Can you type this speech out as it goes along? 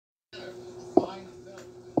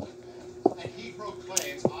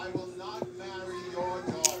claims, I will not marry your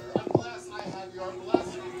daughter unless I have your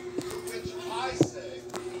blessing. To which I say,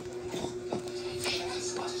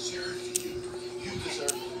 this must serve you. You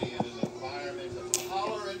deserve to be in an environment of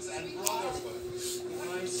tolerance and brotherhood.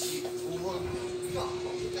 I see poor people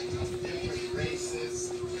of different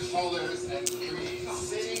races, colors, and creeds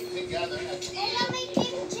sitting together at peace.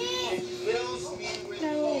 It fills me with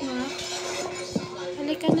hope.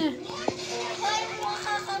 Halika na.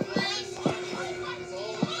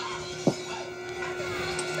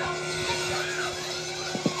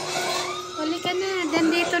 Halika na.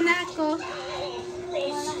 Dandito na ako.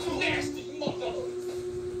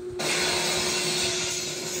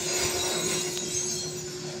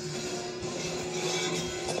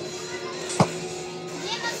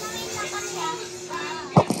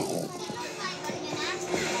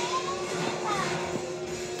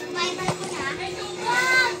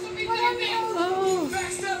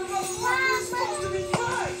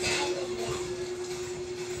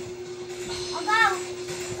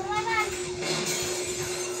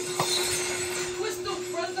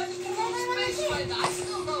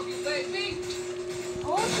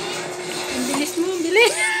 Ang bilis mo, ang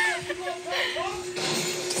bilis.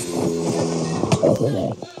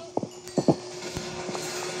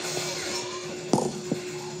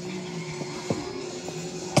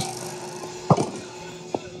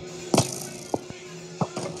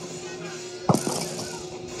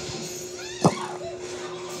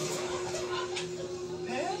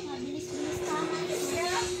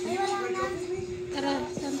 Tara,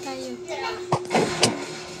 saan tayo?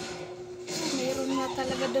 Mayroon nga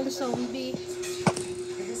talaga doon zombie.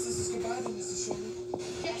 I guess this is goodbye then, Mrs. Shirley.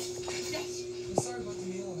 I'm sorry about the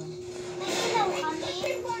meal, huh?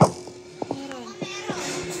 Meron.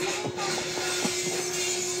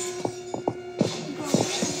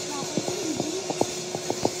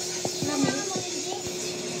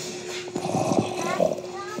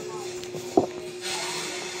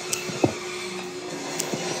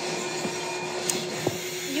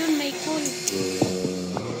 Yun, may cool.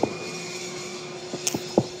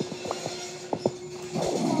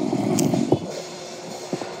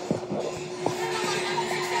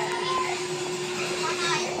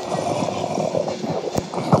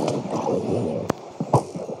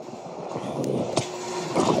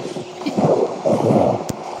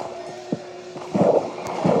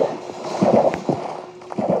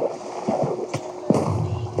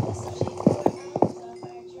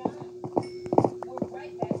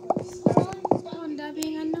 Ang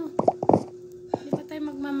daming ano. Di ba tayo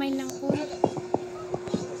magmamay ng cool?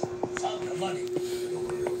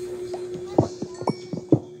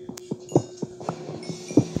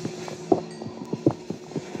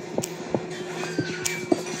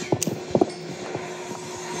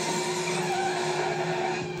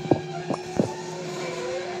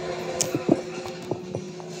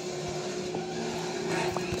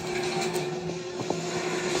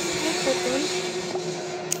 Ay, putol.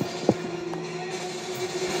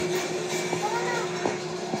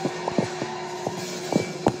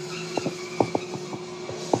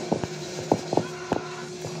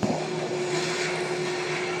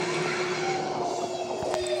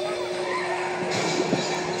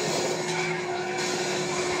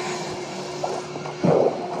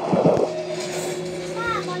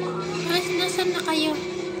 Nasaan na kayo?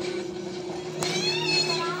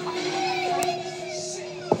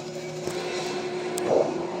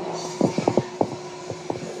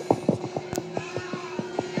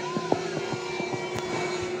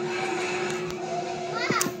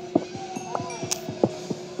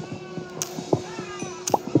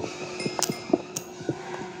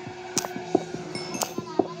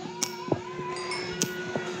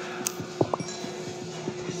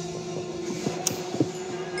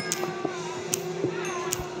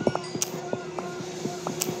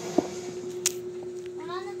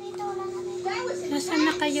 Nasaan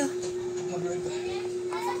na kayo? I'll be right back.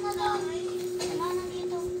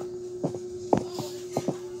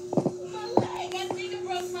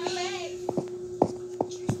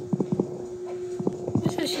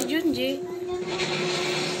 Nasaan si Junji?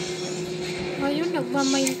 Ayun,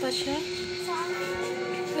 nagmamayin pa siya.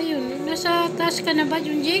 Ayun, nasa taas ka na ba,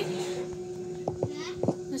 Junji?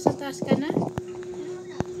 Nasa taas ka na?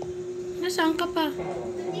 Nasaan ka pa?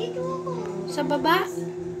 Sa baba?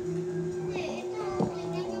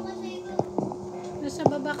 Nasa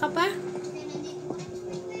baba ka pa?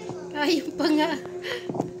 Ayun pa nga.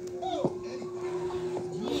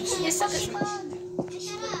 Yes,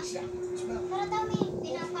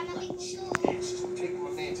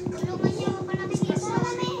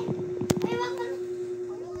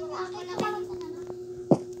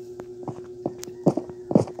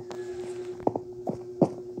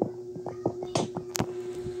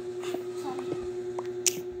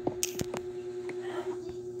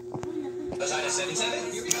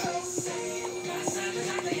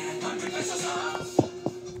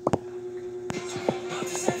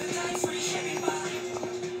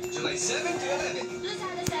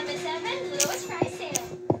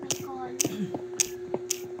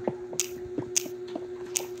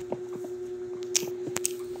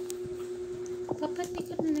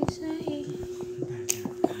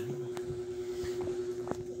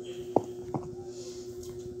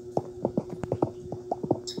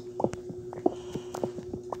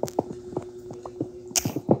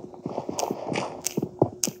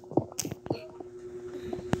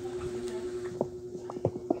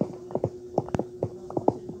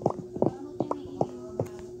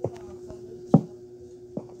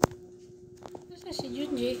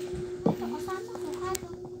 Ito, kasama ko. Halo.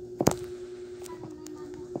 Halo na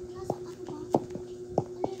nano. Nasa ano ba? Ano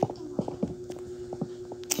yun ito mo?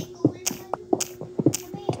 May cool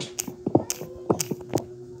pa yun.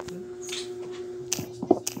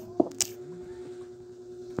 Sabi.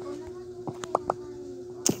 Ikaw naman ito.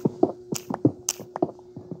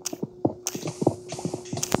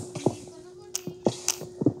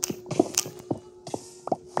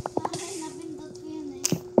 Ay, napindot ko yun eh.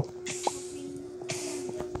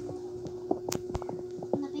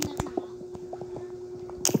 Napindot na nga.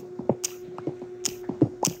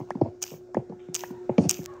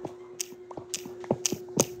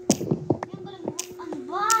 Yung balagbukas, ano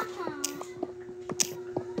ba?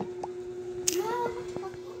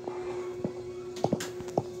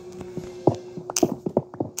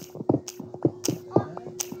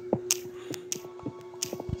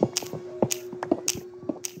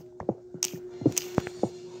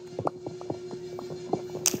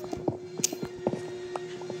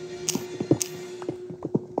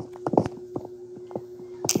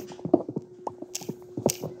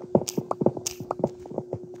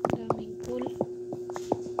 Daming pool.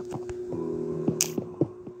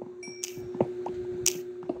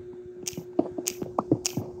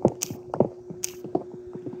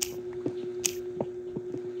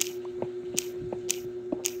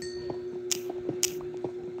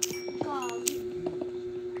 Gagi.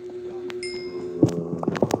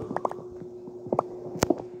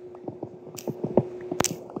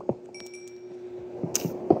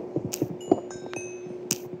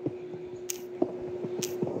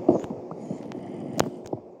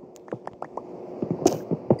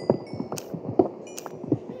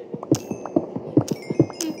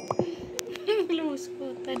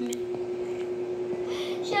 Lumuskutan niya.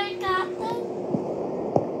 Shortcutan.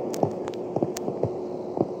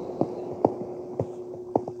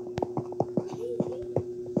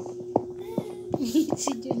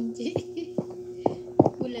 Si Junji.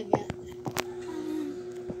 Bulaga.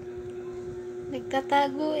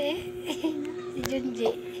 Nagtatago eh. Si Junji.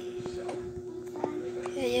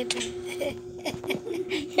 Ayan.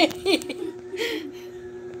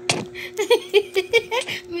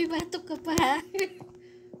 May batok ka pa ha.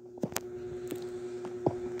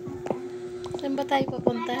 Saan ba tayo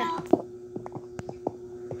papunta? Ano?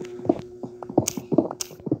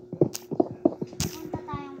 Punta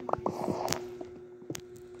tayong Mars.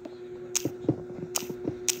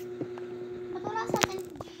 Ba't wala sa atin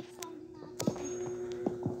zombie na ito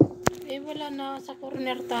eh? Eh wala na, sa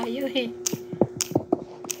corner tayo eh.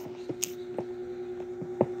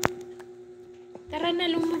 Tara na,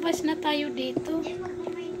 lumabas na tayo dito. Eh,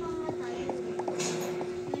 mag-remain pa nga tayo.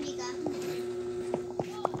 Monica?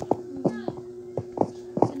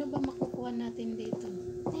 Ano ba makukuha natin dito?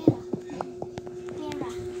 Pera.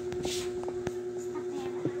 Pera. Basta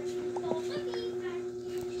pera.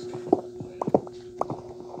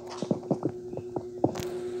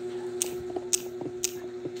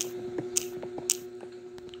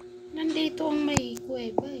 Nandito ang may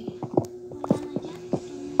kuweba eh. Wala na dyan.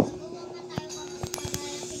 Gagawa pa tayo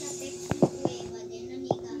para pinatip mo kuweba din,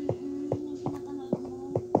 Monica. Yung pinapanood mo.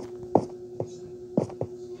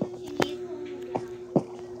 Sige po.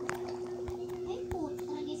 Ay po,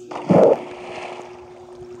 tragis ko.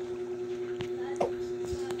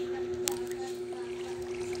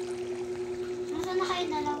 Nasaan na kayo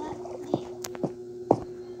dalawa? Hindi.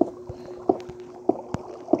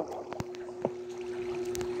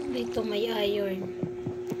 Dito may iron.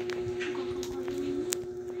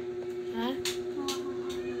 Ha?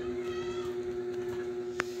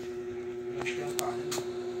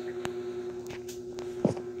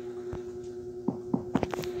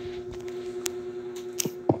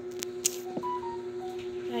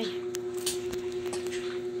 Ay.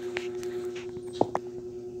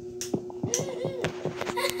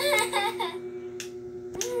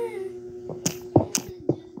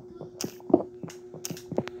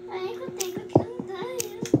 Ay, ikot-ikot lang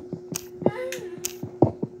tayo.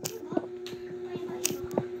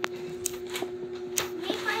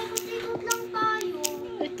 May paikot-ikot lang tayo.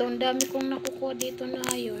 Ito, ang dami kong nakukuha dito na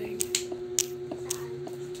iron. Saan?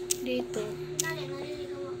 Dito. Dali,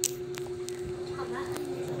 naliligaw ako. Tsaka ba?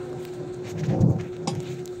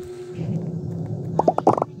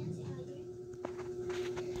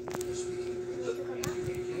 Dito ka ba?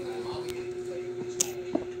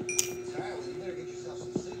 Tyler, you better get yourself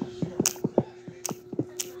some sleep.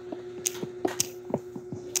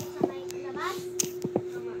 Dito sa may labas?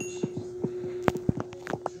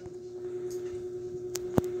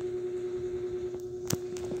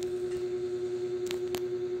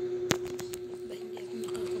 Ba, hindi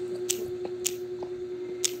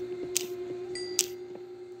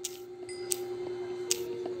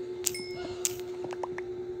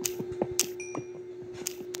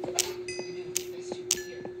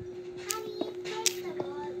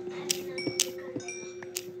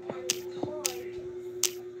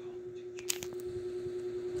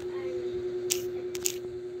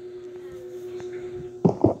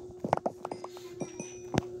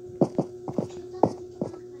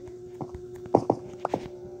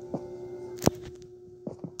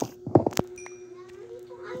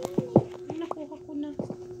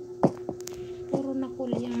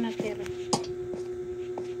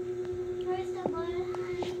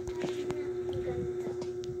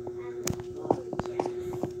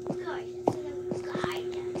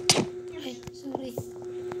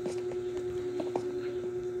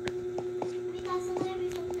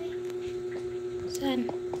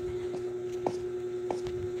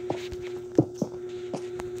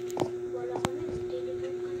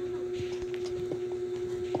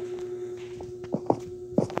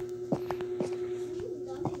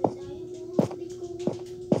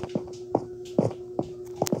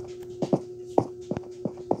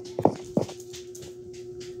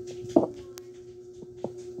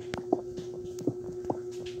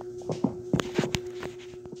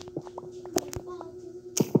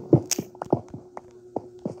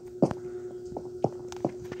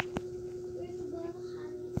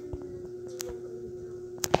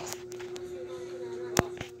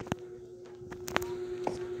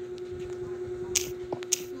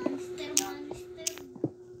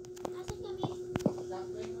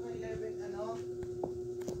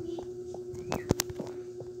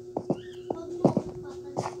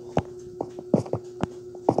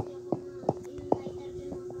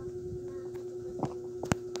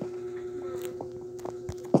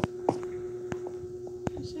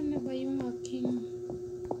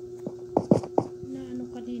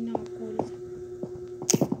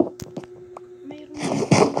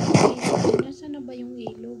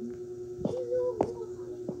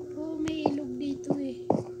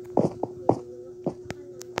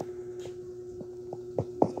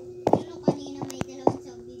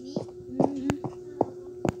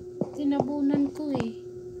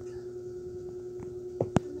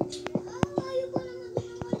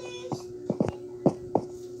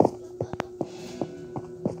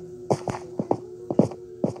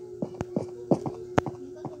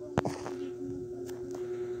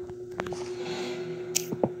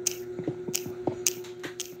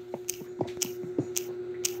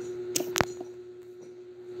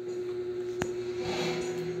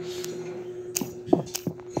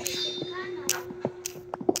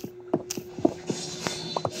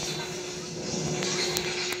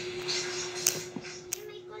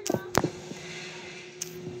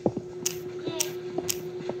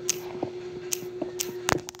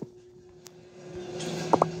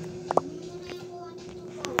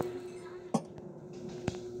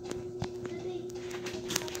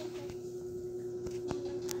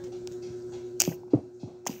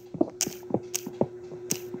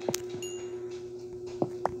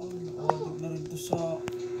sa...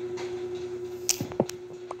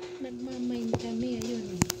 Nagmamind kami,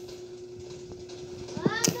 ayun.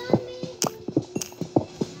 Ah, mami.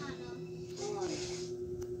 Ano? Uy.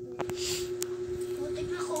 Butik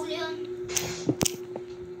na huli yun.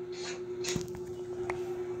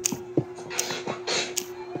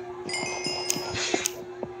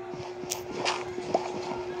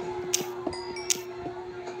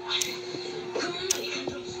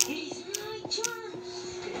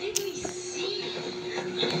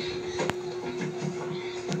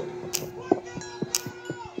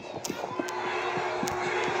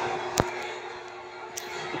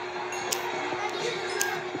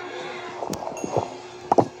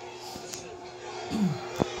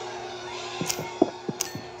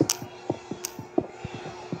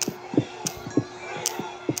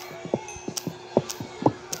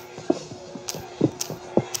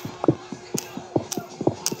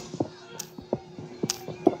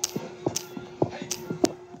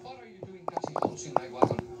 What are you doing cutting holes in my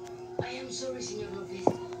wagon? I am sorry, Senor Lopez.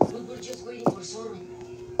 We were just waiting for Zorro.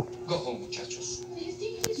 Go home, muchachos. Do you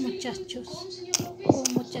think he's really going to Muchachos. come, Senor Lopez? Oh,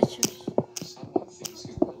 muchachos. Someone thinks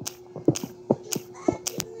he will.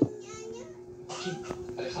 King,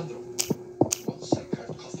 Alejandro, once I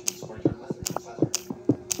carved coffins for your mother and father.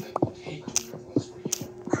 I would hate to carve ones for you.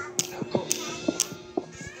 Now go.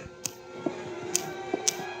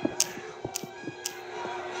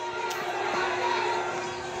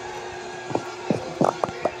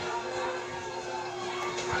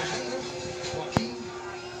 Alejandro, Joaquin,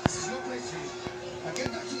 this is no place for you. Now get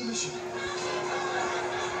back to the mission.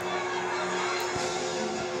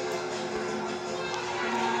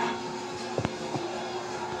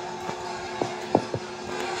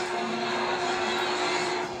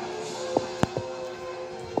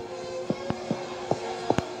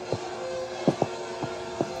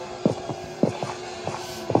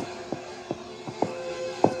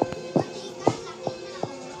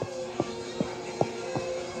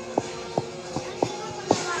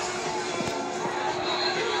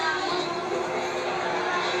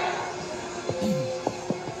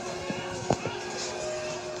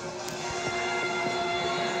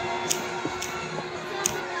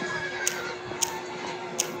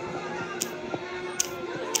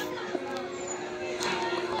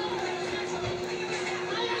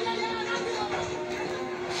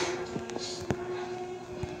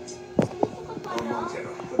 Oh,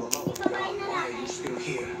 Montero, for the love of God, why are you still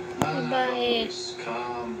here? Babae.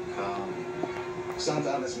 Calm, calm.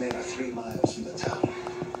 Santa Ana's men are 3 miles from the town.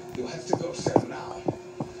 You'll have to go there now.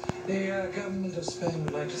 The government of Spain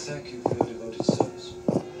would like to thank you for your devoted service.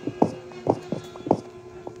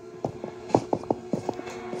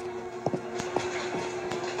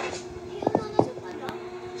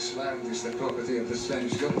 This land is the property of the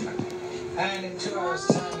Spanish government. And in 2 hours'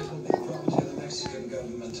 time, it will be property of the Mexican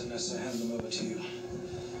government unless I hand them over to you.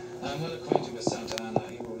 I'm well acquainted with Santa Ana.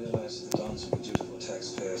 He will realize that the Dons will be dutiful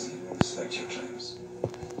taxpayers and he will respect your claims.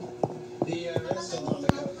 The rest of Alta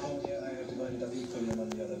California, I have divided up equally among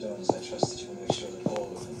the other Dons. I trust that you will make sure that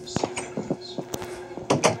all of them receive their claims.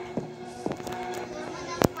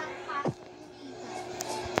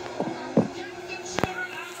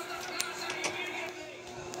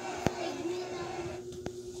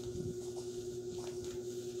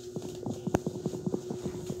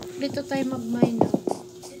 Dito tayo mag-mine.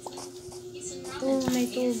 Oh, may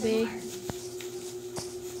tubig.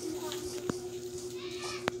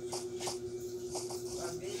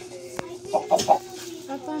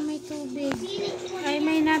 Papa, may tubig. Ay,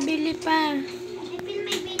 may nabili pa. Philippine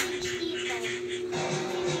may village dito.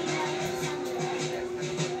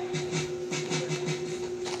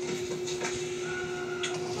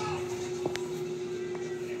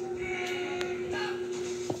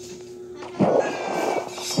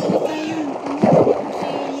 Halika yun.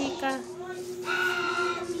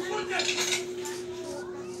 Pumunta dito si Nika.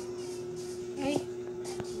 Ay.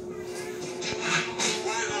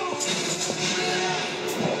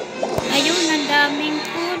 Ayun, ang daming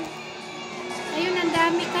food.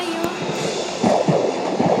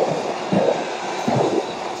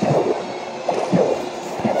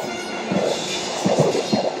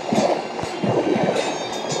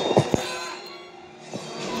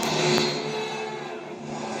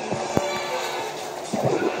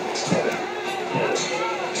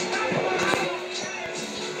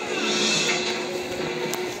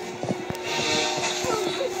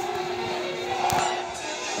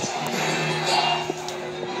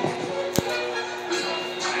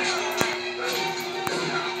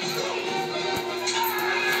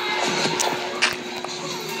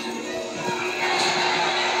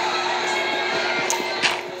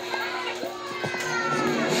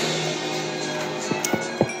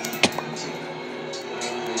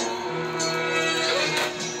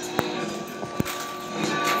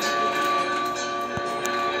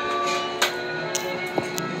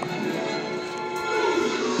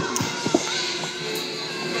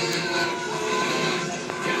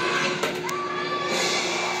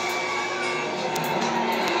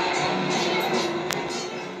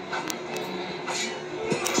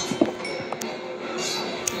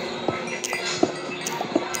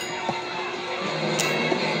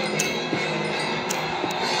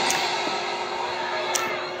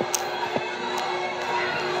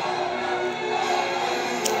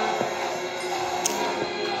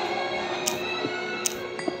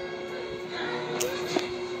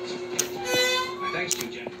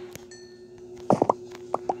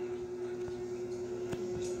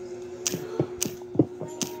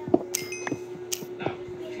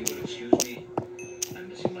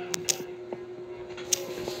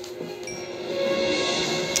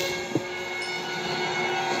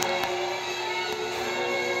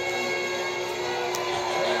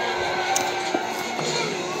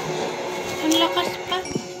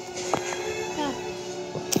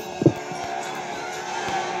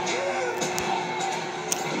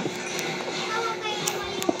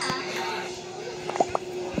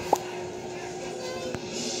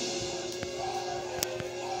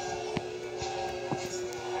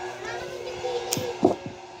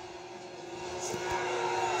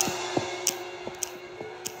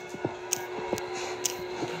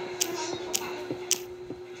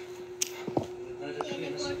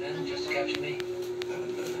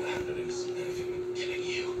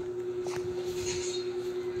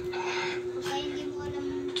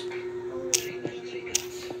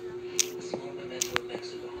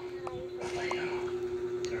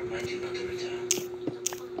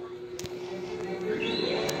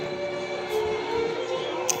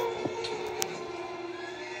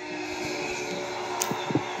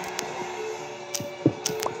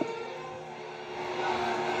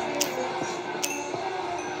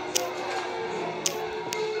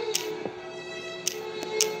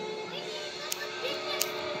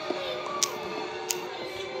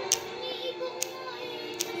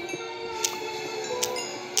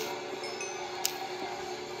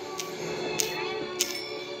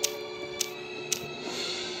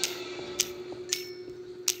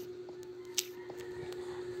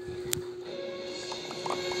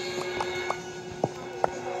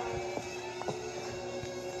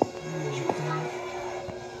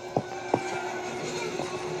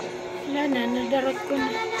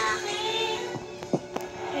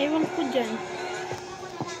 Ewan ko dyan.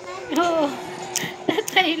 Oo.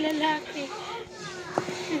 Tatay lalaki.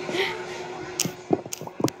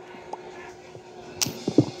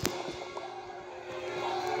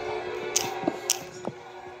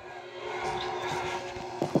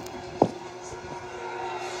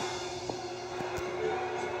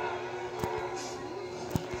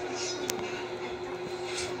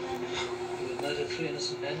 You would murder 3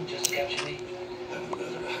 innocent men just to capture me? I would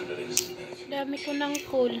murder 100 innocent men if you Dami ko ng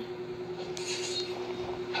cool.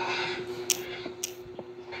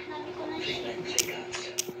 Sabi ko na 3 men, 3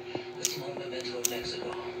 guns. A small memento of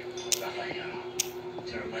Mexico. Rafael.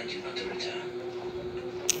 To remind you not to return.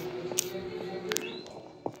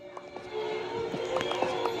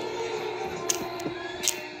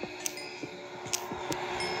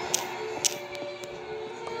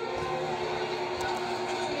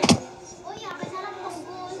 uy, masarap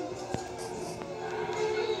tunggol.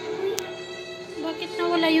 Bakit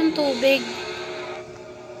nawala yung tubig?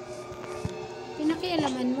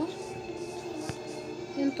 Pinakialaman mo?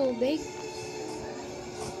 Yung tubig?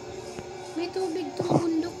 May tubig tong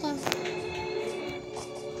bundok ah.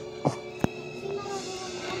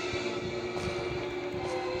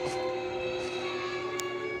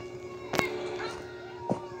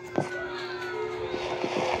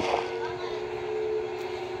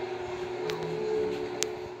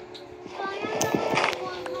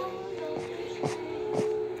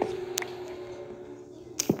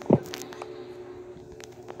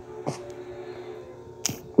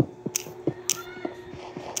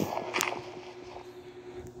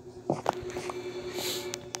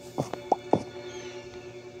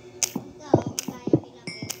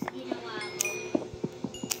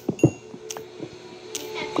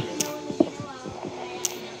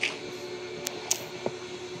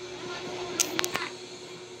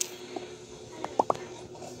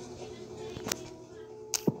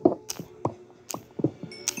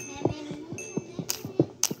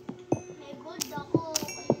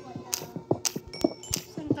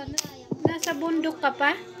 Saan ka na? Nasa bundok ka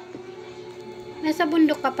pa? Nasa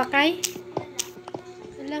bundok ka pa, Kay?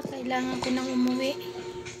 Wala, kailangan ko nang umuwi.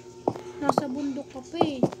 Nasa bundok ka pa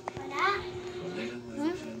eh. Wala. Ha?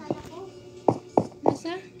 Kala ko.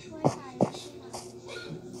 Nasa? Wala.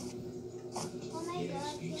 Oh my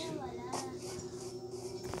God, kaya wala.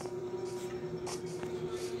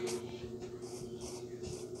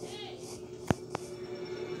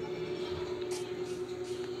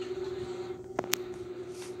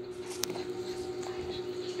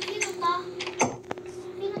 Sino ka?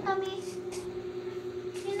 Sino kami?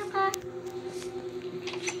 Sino ka?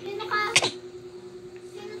 Sino ka?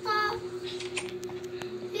 Sino to?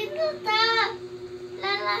 Sino to?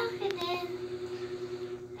 Lalaki din.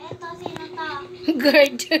 Eto, sino to?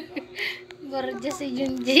 Guard. Guard si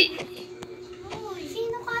Junji. Uy,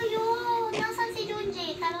 sino kayo? Nasaan si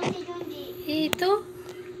Junji? Tanong si Junji. Ito?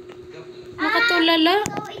 Nakatulala?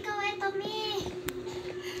 Ikaw, eto, mi.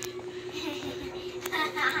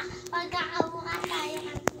 Pagkakabuka tayo.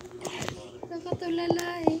 Nakatulala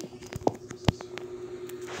eh.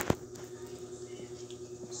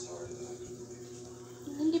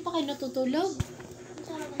 Hindi pa kayo natutulog?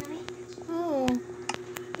 Sarap na, mi. Oo.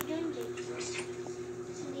 Si Junji.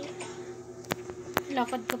 Hindi.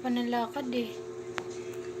 Lakad ka pa ng lakad eh.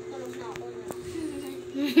 Tulog na ako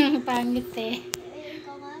na. Pangit eh.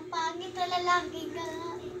 Ikaw nga, pangit na lalaki ka.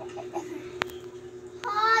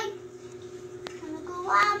 Hoy! Ano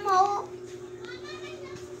gawa mo?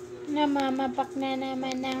 Namamapak na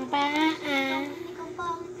naman ng paa. Ikaw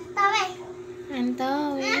pangit. Tawe!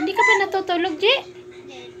 Anto, hindi ka pa natutulog, Ji?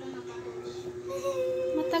 Hindi, ito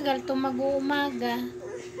nakatulog. Matagal to mag-uumaga.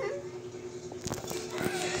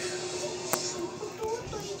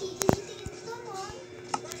 Tutoy, kikitin ito mo.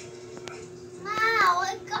 Ma,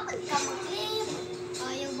 huwag ka mag-game.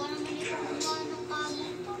 Ayaw ba naman ito gumawa ng kamo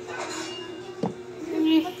to?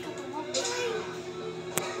 Ba't ka tumabay?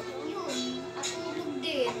 Yun, atulog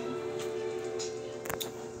din.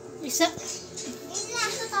 Isa. Isa,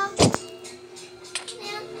 ito to. Ano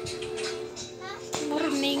yan? Ha?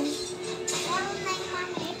 Morning. Meron na yung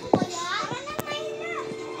mami. Ito ba yan? Meron na.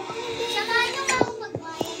 Samahan niyo nga ako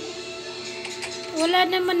magbayad. Wala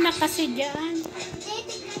naman na kasi dyan. Hindi,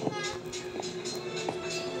 tignan nga.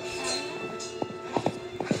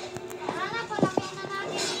 Tara na, palaki na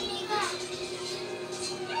natin yung liga.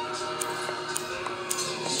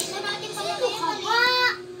 Dito natin palaki yung liga.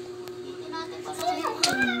 Dito natin palaki yung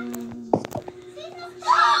liga. Sino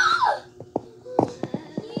ka?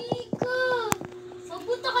 Liga.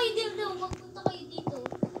 Magpunta kayo dito. Magpunta kayo dito.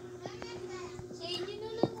 Sa inyo na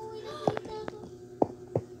lang. Uwi na kita ko.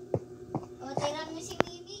 O, tirang mo si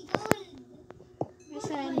Baby Gold.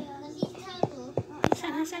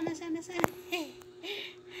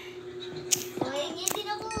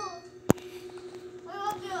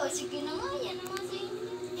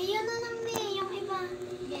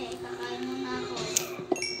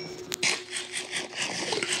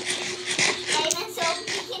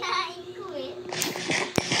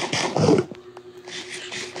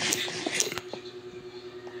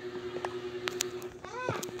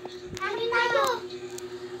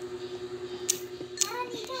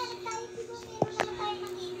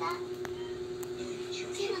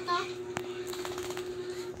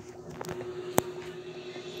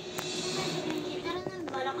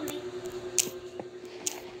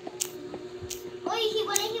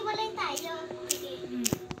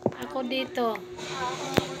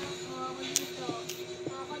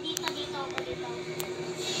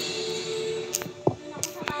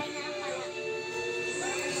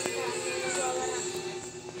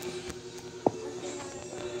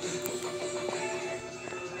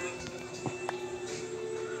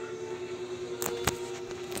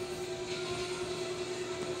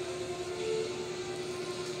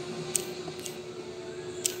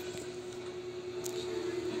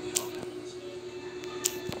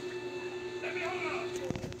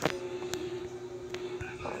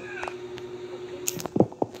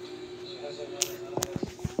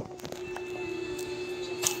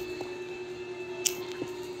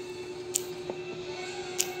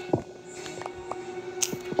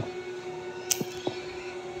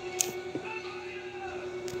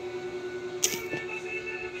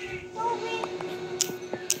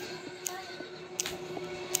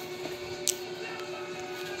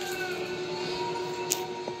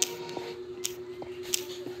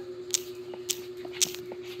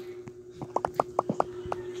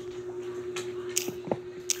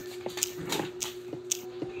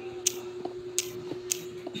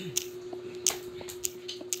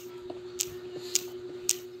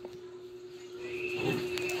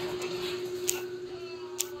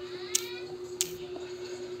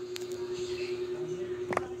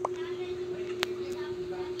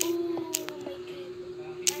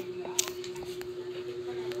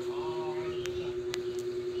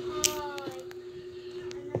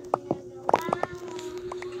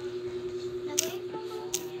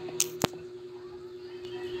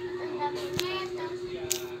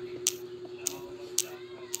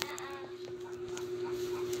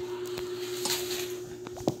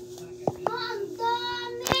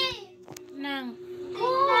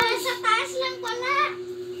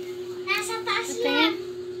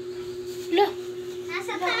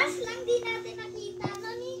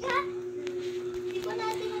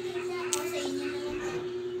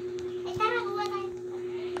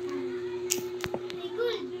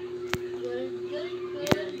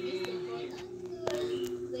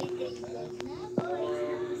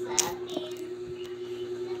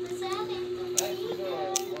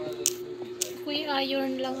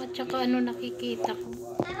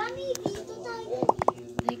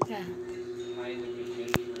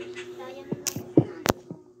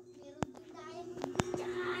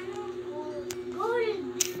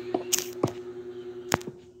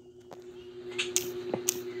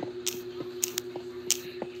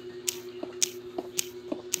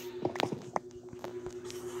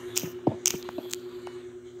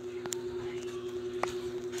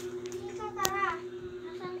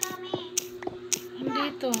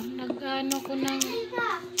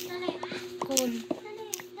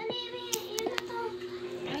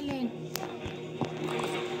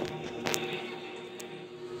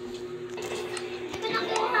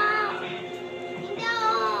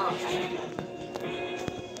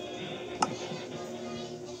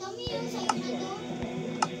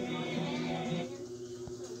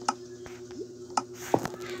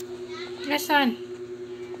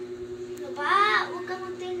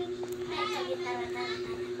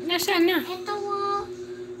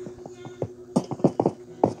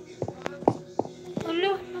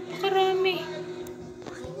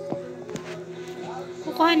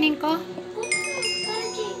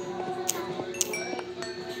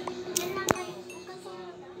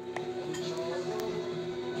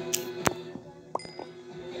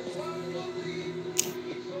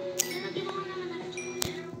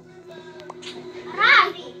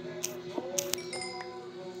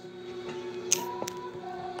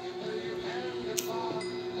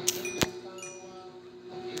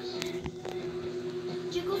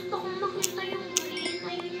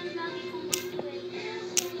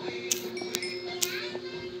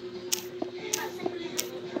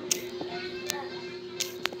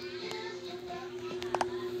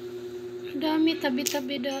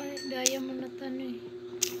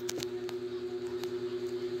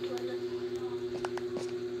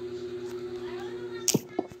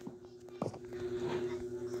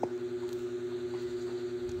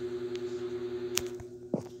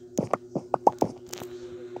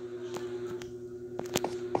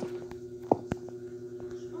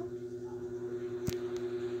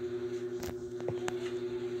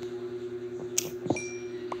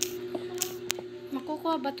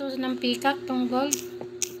 Nakuha ba to ng peacock tong gold?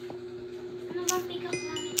 Ano ba pick-up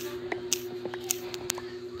namin to?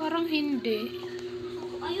 Parang hindi.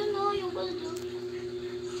 Ayun o, yung gold o.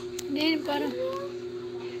 Hindi, parang...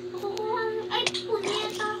 Nakukuha. Ay,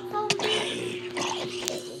 punyeta. Zombie.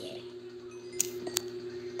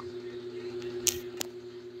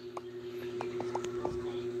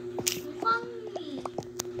 Mukhang eh.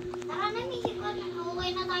 Tara na, may sikot. Nakukay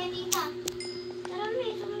na tayo dito. Tara na,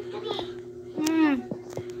 sunod ka na.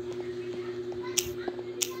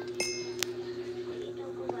 Dito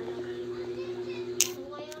ko ba lang kayo?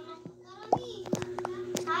 Hukay na. Tara, Mi.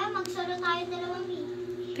 Tayo, magsolo tayo dalawa, Mi.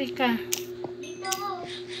 Teka, Dito ako.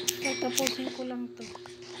 tatapusin ko lang to.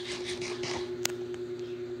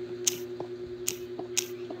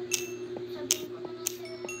 Sabihin ko na lang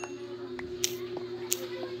sa'yo kung ano yun.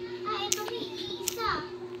 Ah, ito, Mi. Isa.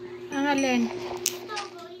 Ang alin? Ito,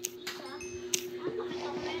 gold. Isa. Ah, nakita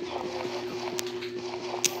ko na yun eh.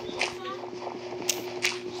 Isa.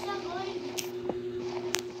 Isa, gold.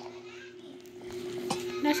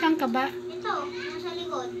 Nasaan ka ba? Ito, nasa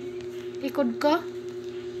likod. Likod ko?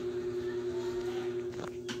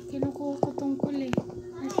 Kinukuha ko tungkol eh.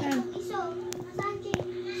 Nasaan? Iso. Nasaan kayo?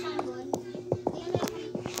 Isang gold. Ayan na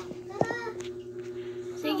yung tara.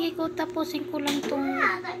 Sige ko, tapusin ko lang tong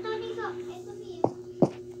Ah, ito, Nico. Ito, Mi.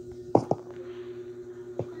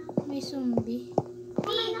 may zombie. Oh,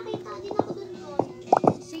 may nakita din ako dun, gold.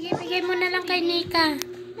 Sige, bigay mo na lang kay Nika.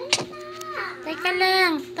 Dali na. Teka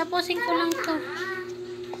lang, tapusin ko lang to.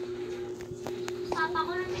 Papa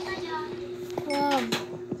ko lang kita dyan. Wow.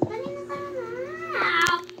 Dali na, tara na.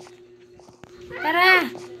 Tara!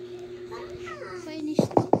 Tara na. Kainis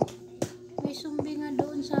to. May zombie nga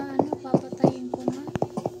doon sa ano, papatayin ko na.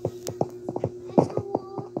 Ito.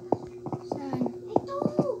 Saan? Ito.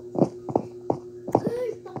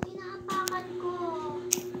 Girl, pag pinaapakan ko.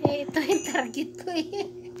 Eh, ito yung target ko eh.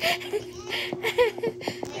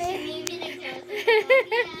 Ay, si Mimi nagsasabi.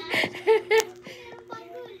 Meron pa,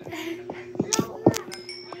 girl. Wala ko na.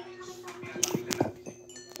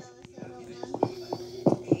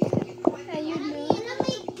 Ayun Mami, na. alam,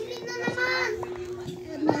 may green na naman.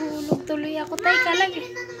 Nahulog tuloy ako. Teka lang eh.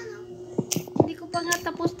 Green na naman, oh. Hindi ko pa nga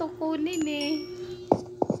tapos to kunin eh.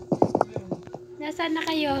 Nasaan na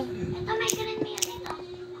kayo? Ito, may green na yan dito.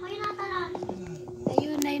 Ako yung natalon.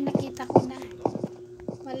 Ayun na yung nakita ko na.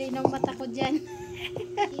 Malinaw mata ko dyan.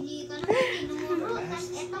 Hindi ka naman tinuro. Tapos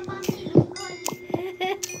ito pa silugod.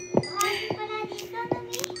 Marami pala dito,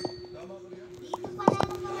 Mami. Dito pala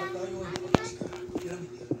ako marami.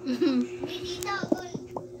 Hindi dito, gold.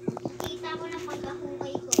 Nakita ko na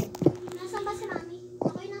pagkahukay ko. Nasaan ba si Mami?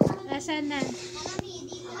 Ako yung natalon. Nasaan na? Marami,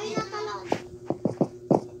 dito. Ako yung natalon.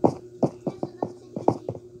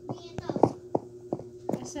 Ito.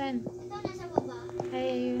 Nasaan? Ito, nasa baba. Ay,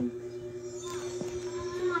 ayun. Si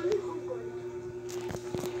Mami, ang gold.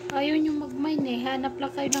 Ayun yung mag-mine eh. Hanap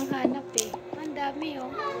lang kayo ng hanap eh. Ang dami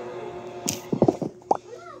oh.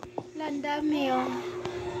 Wala, ang dami oh.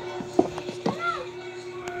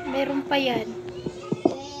 Meron pa yan.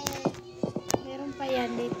 Meron pa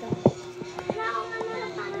yan dito. Wala akong ano na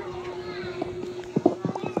parang.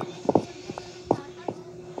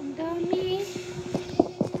 Ang dami.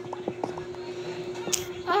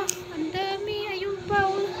 Ah, ang dami. Ayun pa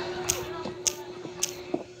oh.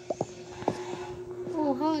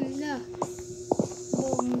 Oh, hala.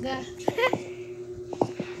 Bongga.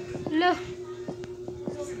 Lo.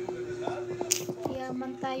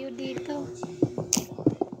 Yaman tayo dito.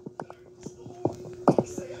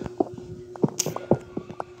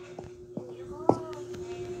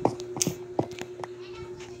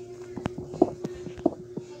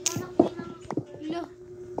 Lo.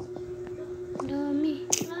 Dami.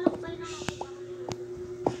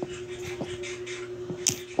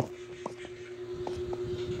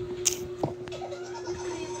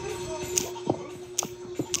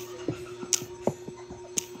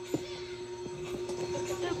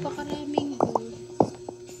 Napakaraming gold.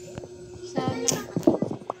 Sana.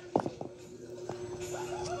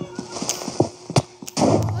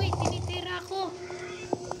 Uy, tinitira ako.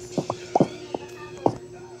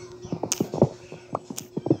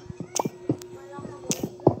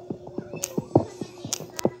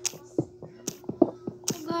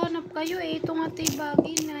 Maghanap kayo eh. Ito nga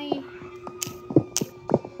tibagin na eh.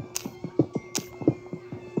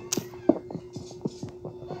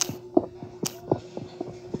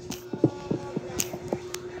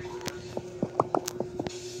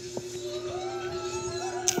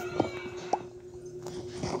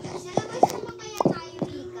 Sa labas naman kaya tayo,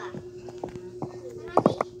 Mika?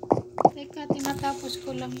 Marami? Teka, tinatapos ko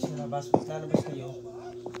lang yun. Lalabas kayo.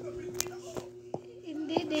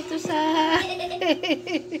 Hindi, Dito sa...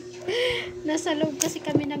 Nasa loob kasi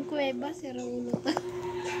kami ng kuweba. Si Raulo.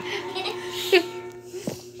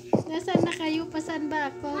 Nasaan na kayo? Pasaan ba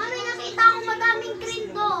ako? Mami, nakita ko madaming green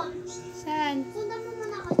doon. Saan? Sundan mo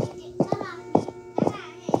muna ako. Tara.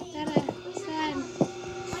 Tara. Saan?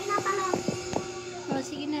 May natalon. O,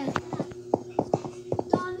 sige na.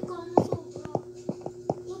 Dami ko ang sobra.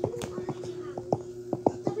 Huwag mo ano sila.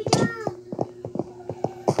 Tabi dyan.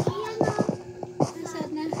 Ayan na.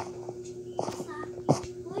 Nasaan na? Basta.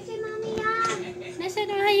 Uy, kay mami yan. Nasaan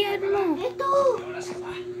na? Hayaan mo. Ito.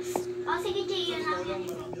 O, sige, Jay. Yun na.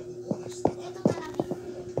 Ito talaga.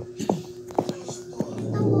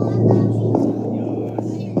 Ito mo. Ang dami.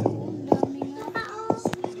 Ay, ang dami nga. Tao.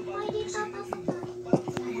 Uy, dito. Pasok ka.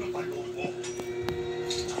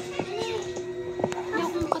 Dali. Hindi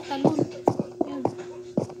akong katalon. Yun.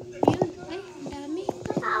 Yun. Ay, ang dami.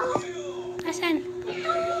 Tao. Asan?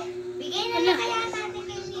 Bigay na lang kaya natin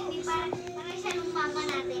kay Mimi para siya nung mama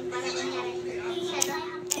natin para kunyari siya lang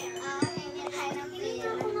ang pera.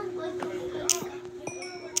 Bigyan ako ng gold.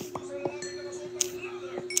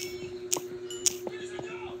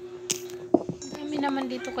 Ang dami naman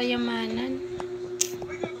dito kayamanan.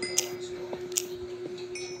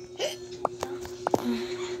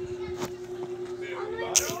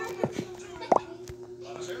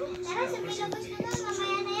 Tara, sa pilabas na lang,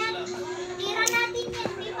 mamaya na yan. Tira natin yan,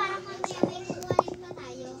 Mimi, para mamaya may kuwain pa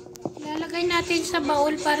tayo. Lalagay natin sa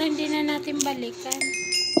baul para hindi na natin balikan.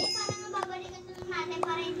 Para nga babalikan na lang natin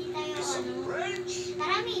para hindi tayo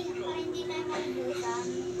Tara, Mimi, para hindi tayo malibutan.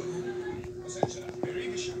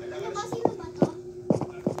 Ano ba, sino ba to?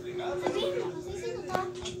 Sabihin mo kasi sino to?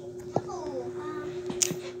 Ako.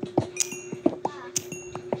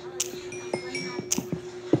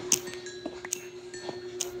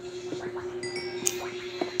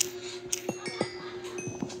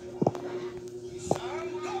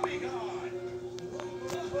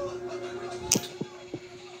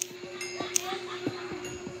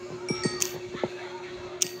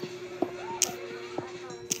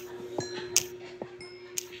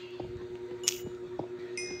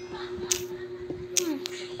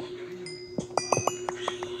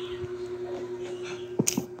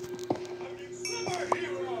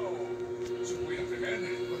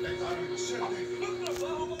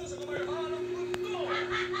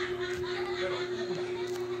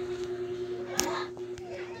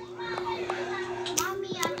 Mami,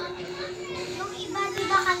 yung iba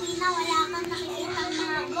diba kanina wala kang nakikita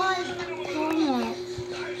mga gold. Oo nga.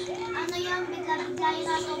 Ano yung bigla-bigla yung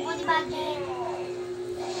natubo, diba, Jay?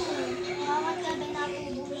 Bawat gabi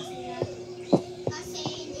natubo na sila. Kasi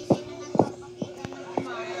hindi sila nagpapakita ng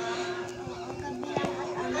umaga. Oo, gabi lang at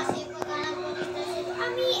kasi pagka nagpapakita sila,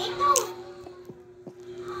 Mami, ito!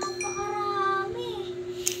 Napakarami!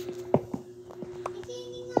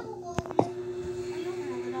 Itingin nga ako ko. Ayun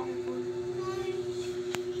nga, wala akong phone.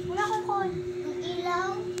 Wala akong phone. Yung ilaw.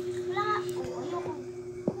 Wala nga. Oh, ayoko.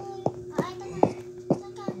 Ay, ito na.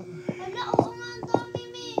 Saka. Wala, oo nga, ang dami,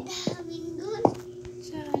 may daming dun.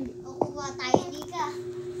 Saan? O, kuha tayo, di ka.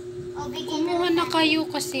 O, bigyan Kumuha na kayo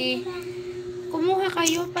kasi. Kumuha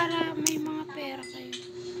kayo para may mga pera kayo.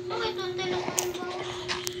 Okay, tunti lang ang bawas.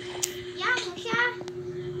 Yan mo siya.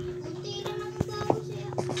 Tunti lang ang bawas siya.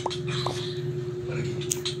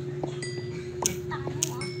 Tama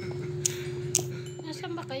mo, ah.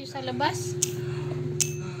 Nasaan ba kayo? Sa labas?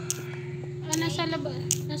 Ah, nasa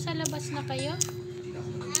labas na kayo?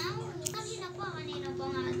 Kanina po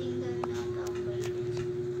ang ating gano'n nakakabay.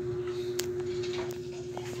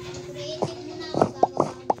 Creative mo na ako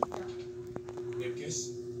gagawa dito.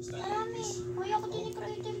 Marami. Kuya ko din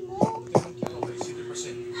creative mo.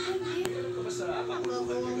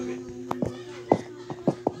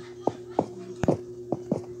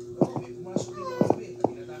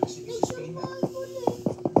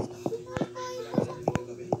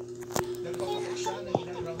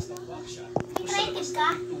 Creative ka?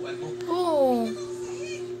 Oo.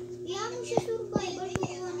 Iyan mo siya survival.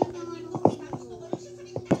 Sukuha na ng ano.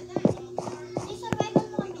 Hindi, survival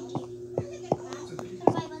mo kami, G.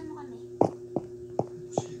 Survival mo kami.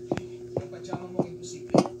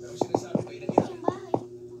 Yung bahay.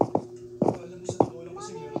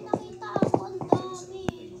 Mami, may nakita ako. Ang dami.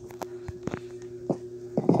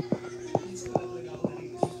 Survival mo si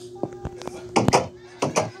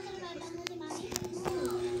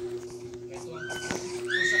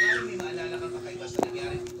Mami?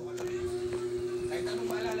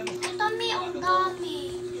 Ito, may ang dami.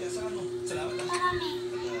 Marami.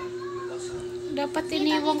 Dapat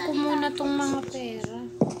iniwan ko muna tong mga pera.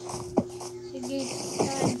 Sige,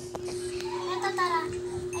 saan? Ito, tara.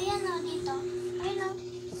 Ayan o, dito. Ayun o.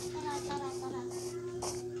 Tara, tara, tara.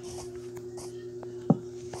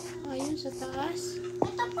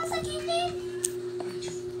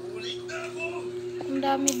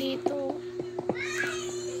 dami dito.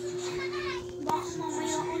 Baka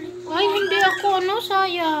mamaya ulit. Ay, hindi ako, ano,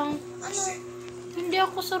 sayang. Ano? Hindi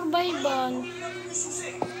ako survival.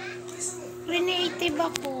 Creative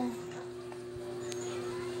ako.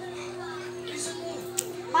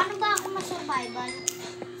 Paano ba ako ma-survival?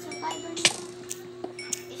 Survival na.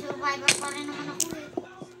 I-survival pa rin naman ako eh.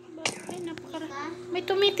 Ay, may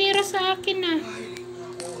tumitira sa akin ah.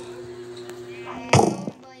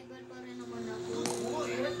 Survival pa rin naman ako.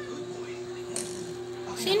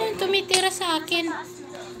 Sino yung tumitira sa akin?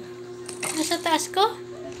 Nasa taas ko?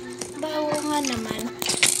 Ba, oo nga naman.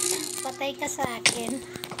 Patay ka sa akin.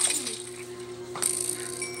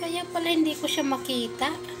 Kaya pala hindi ko siya makita.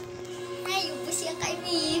 Ay, ubus siya kay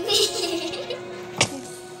Mimi.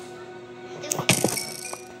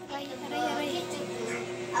 Ay, aray.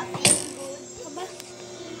 Aba,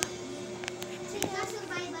 Sige nga,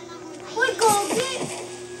 survival na muna. Uy, gogi!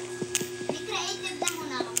 May creative na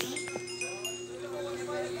muna kami.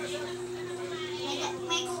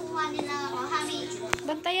 May kukuha nila ako. Hami.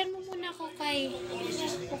 bantayan mo muna ako kay.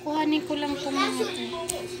 Kukuhanin ko lang itong mga ito.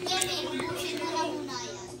 Sige, ubusin mo na muna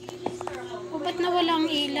yan. O, ba't nawala ang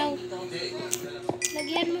ilaw?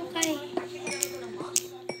 Lagyan mo kay.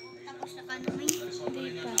 Tapos na ka naman.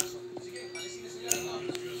 Hindi pa.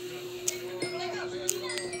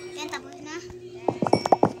 Yan, tapos na.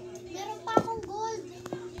 Meron pa akong gold.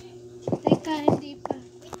 Teka, hindi pa.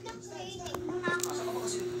 Wait lang, creative muna ako.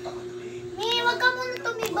 May, wag ka muna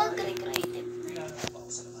tumibag. Creative.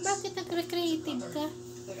 Bakit nagre-creative ka?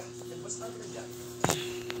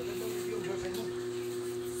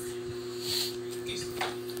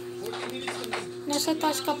 Nasa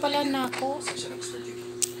taas ka pala na ako.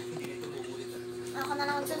 Ako na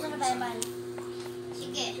lang magsusurvival.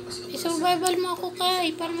 Sige. I-survival mo ako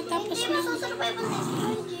kay para matapos Hindi na. magsusurvival na si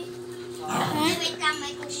RJ. Ha? Wait lang,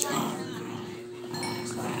 may kukuha na.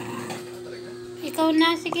 Ikaw na.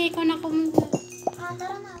 Sige, ikaw na kumuha.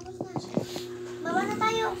 Tara na, abos na. Baba na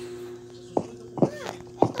tayo.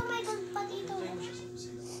 Ito, may gold pa dito.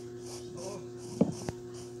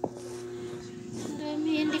 Ang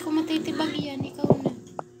dami. Hindi ko matitibag yan. Ikaw na.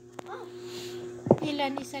 Oh,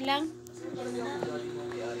 Ilan? Isa lang?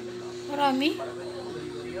 Marami?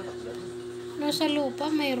 Nasa lupa,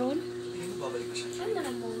 mayroon? ano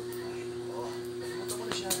na mo?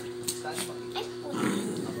 Ay, puto.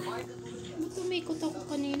 Ba't umikot ako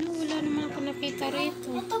kanina? Wala naman ako nakita rito.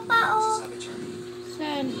 Ito pa, oh.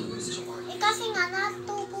 Saan? Eh, kasi nga,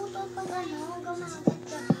 natuputo pag ano, gumagat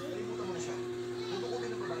gabi.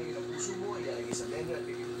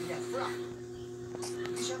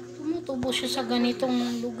 Tumutubo siya sa ganitong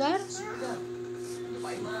lugar?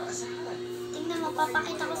 Tingnan mo,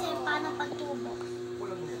 papakita ko sa'yo paano pagtubo.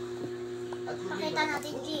 Pakita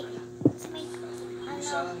natin, G. Kasi may,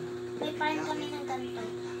 may farm kami ng ganito.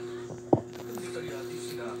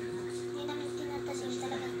 Hindi namin tinatasim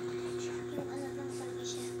talaga. Yung ano lang talaga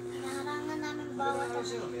siya. Hinaharangan namin bawat ano.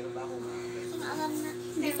 Kasi alam na.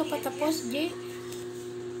 Hindi ka pa tapos, Jay?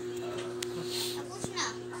 Tapos na.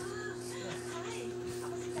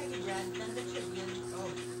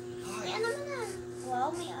 May ano mo na. Wow,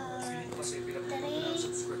 may terrace.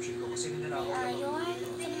 May iron.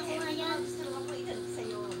 Saan nakuha yan?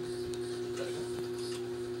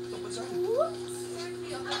 Oops.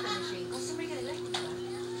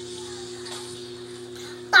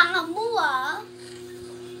 Tanga mo ah.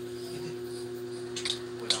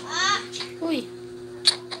 Uy.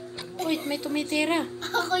 Uy, may tumitira.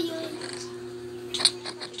 Ako yun.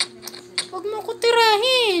 Huwag mo ko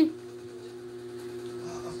tirahin.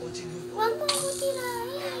 Huwag mo ako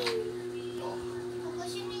tirahin. Ako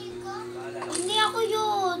si Nika. Hindi ako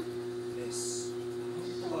yun.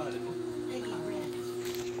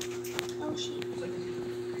 Oh shit.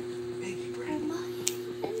 Oh my.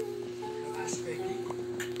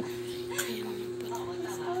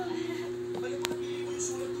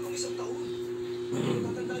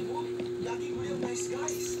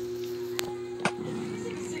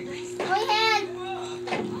 Hoy, help!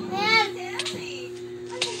 Help!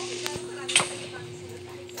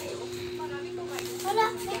 Wala,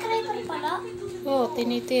 may creeper pala. Oh,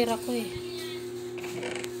 tinitira ko eh.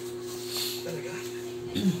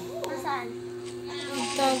 Nasaan?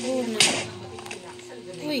 Nagtago na.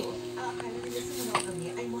 Uy.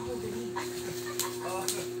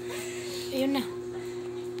 Ayun na.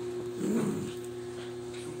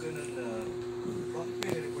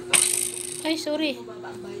 Ay, sorry.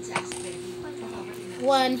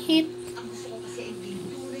 One hit.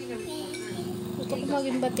 Gusto ko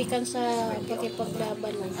maging batikan sa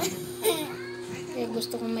pakipaglaban. Kaya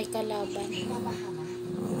gusto ko may kalaban.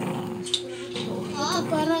 Ito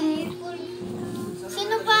parang